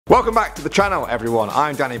Welcome back to the channel, everyone.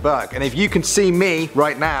 I'm Danny Burke, and if you can see me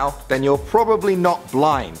right now, then you're probably not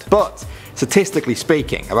blind. But statistically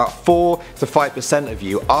speaking, about 4 to 5% of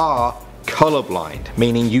you are colorblind,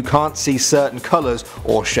 meaning you can't see certain colors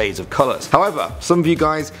or shades of colors. However, some of you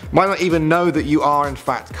guys might not even know that you are in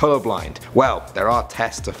fact colorblind. Well, there are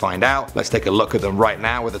tests to find out. Let's take a look at them right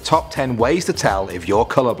now with the top 10 ways to tell if you're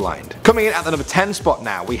colorblind. Coming in at the number 10 spot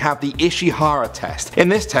now, we have the Ishihara test. In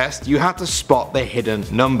this test, you have to spot the hidden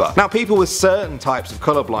number. Now, people with certain types of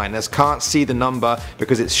colorblindness can't see the number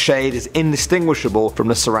because its shade is indistinguishable from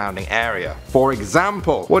the surrounding area. For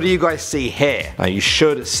example, what do you guys see here? Now, you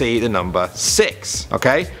should see the number 6,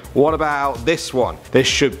 okay? What about this one? This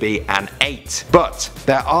should be an 8. But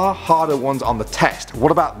there are harder ones on the test.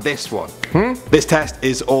 What about this one? This test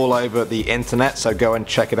is all over the internet, so go and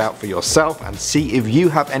check it out for yourself and see if you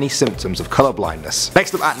have any symptoms of colorblindness.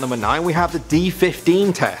 Next up at number 9, we have the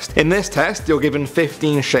D15 test. In this test, you're given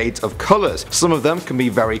 15 shades of colors. Some of them can be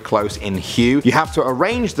very close in hue. You have to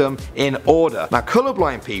arrange them in order. Now,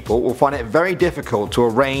 colorblind people will find it very difficult to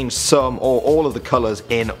arrange some or all of the colors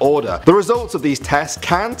in order. The results of these tests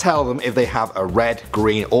can tell them if they have a red,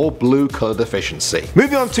 green, or blue color deficiency.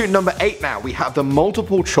 Moving on to number 8 now, we have the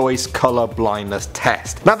multiple choice color blindness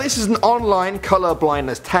test. Now, this is an online color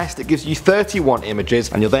blindness test. It gives you 31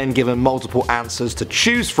 images and you're then given multiple answers to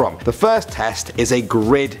choose from. The first test is a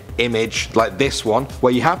grid image like this one,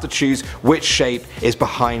 where you have to choose which shape is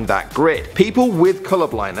behind that grid. People with color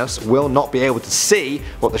blindness will not be able to see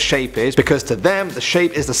what the shape is because to them the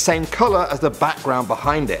shape is the same color as the background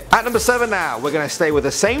behind it. At number 7 now, we're going to stay with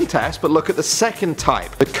the same test but look at the second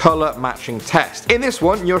type, the color matching test. In this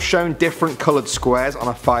one, you're shown different colored squares on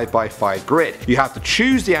a 5x5 grid. You have to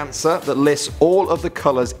choose the answer that lists all of the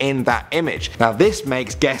colors in that image. Now, this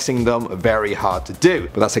makes guessing them very hard to do,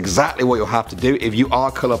 but that's exactly what you'll have to do if you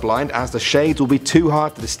are colorblind, as the shades will be too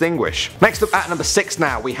hard to distinguish. Next up at number 6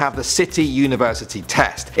 now, we have the City University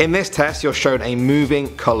test. In this test, you're shown a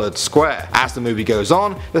moving colored square. As the movie goes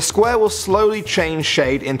on, the square will slowly change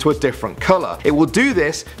shade into a different color. It will do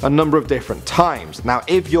this a number of different times. Now,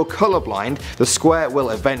 if you're colorblind, the square will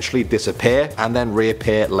eventually disappear and then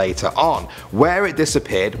reappear later on. Where it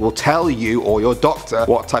disappeared will tell you or your doctor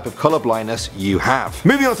what type of colorblindness you have.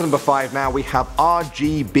 Moving on to number 5 now, we have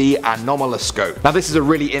RGB anomaloscope. Now, this is a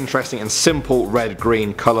really interesting and simple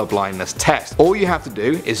red-green color blindness test. All you have to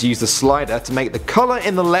do is use the slider to make the color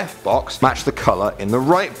in the left box match the color in the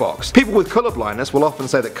right box. People with color blindness will often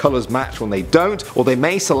say that colors match when they don't, or they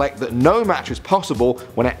may select that no match is possible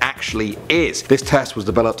when it actually is. This test was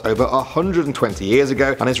developed over 120 years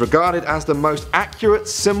ago and is regarded as the most accurate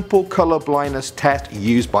simple color blindness test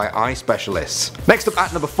used by eye specialists. Next up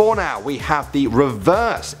at number 4 now, we have the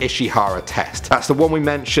reverse Ishihara test. That's the one we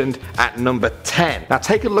mentioned at number 10. Now,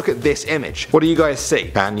 take a look at this image. What do you guys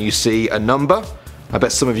see? Can you see a number? I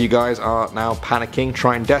bet some of you guys are now panicking,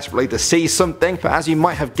 trying desperately to see something, but as you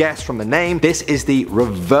might have guessed from the name, this is the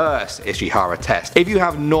reverse Ishihara test. If you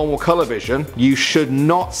have normal color vision, you should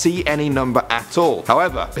not see any number at all.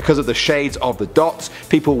 However, because of the shades of the dots,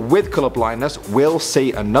 people with color blindness will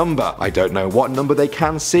see a number. I don't know what number they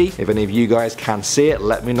can see. If any of you guys can see it,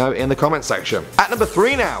 let me know in the comment section. At number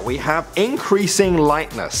 3 now, we have increasing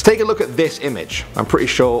lightness. Take a look at this image. I'm pretty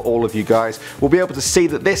sure all of you guys will be able to see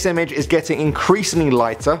that this image is getting increasingly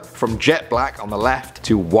lighter from jet black on the left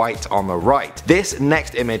to white on the right. This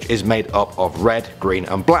next image is made up of red, green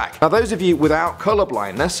and black. Now, those of you without color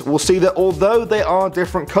blindness will see that although they are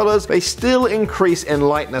different colors, they still increase in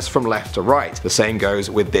lightness from left to right. The same goes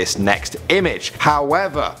with this next image.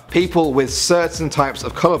 However, people with certain types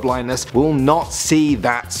of color blindness will not see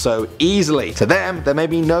that so easily. To them, there may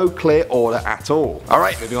be no clear order at all.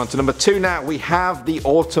 Alright, moving on to number 2 now, we have the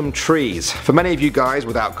autumn trees. For many of you guys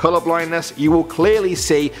without color blindness, you will clearly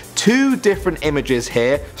see 2 different images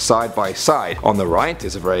here side by side. On the right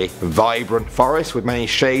is a very vibrant forest with many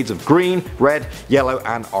shades of green, red, yellow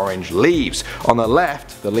and orange leaves. On the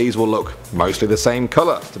left, the leaves will look mostly the same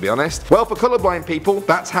color, to be honest. Well, for colorblind people,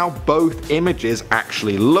 that's how both images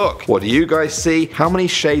actually look. What do you guys see? How many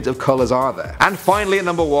shades of colors are there? And finally at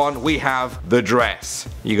number 1, we have the dress.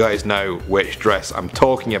 You guys know which dress I'm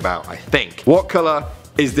talking about, I think. What color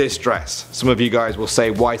is this dress? Some of you guys will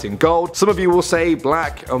say white and gold, some of you will say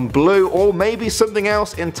black and blue, or maybe something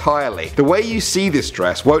else entirely. The way you see this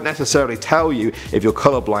dress won't necessarily tell you if you're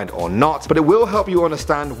colorblind or not, but it will help you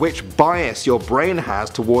understand which bias your brain has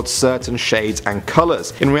towards certain shades and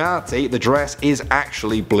colors. In reality, the dress is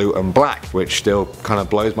actually blue and black, which still kind of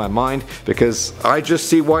blows my mind because I just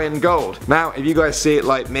see white and gold. Now, if you guys see it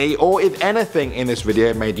like me, or if anything in this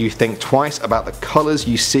video made you think twice about the colors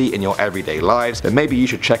you see in your everyday lives, then maybe you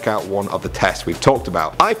should check out one of the tests we've talked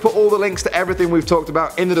about. I put all the links to everything we've talked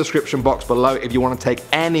about in the description box below if you want to take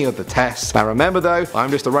any of the tests. Now remember though, I'm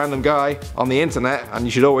just a random guy on the internet, and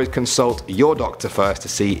you should always consult your doctor first to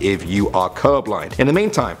see if you are colorblind. In the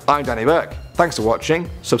meantime, I'm Danny Burke. Thanks for watching,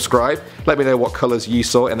 subscribe, let me know what colours you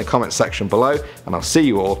saw in the comment section below, and I'll see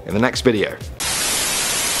you all in the next video.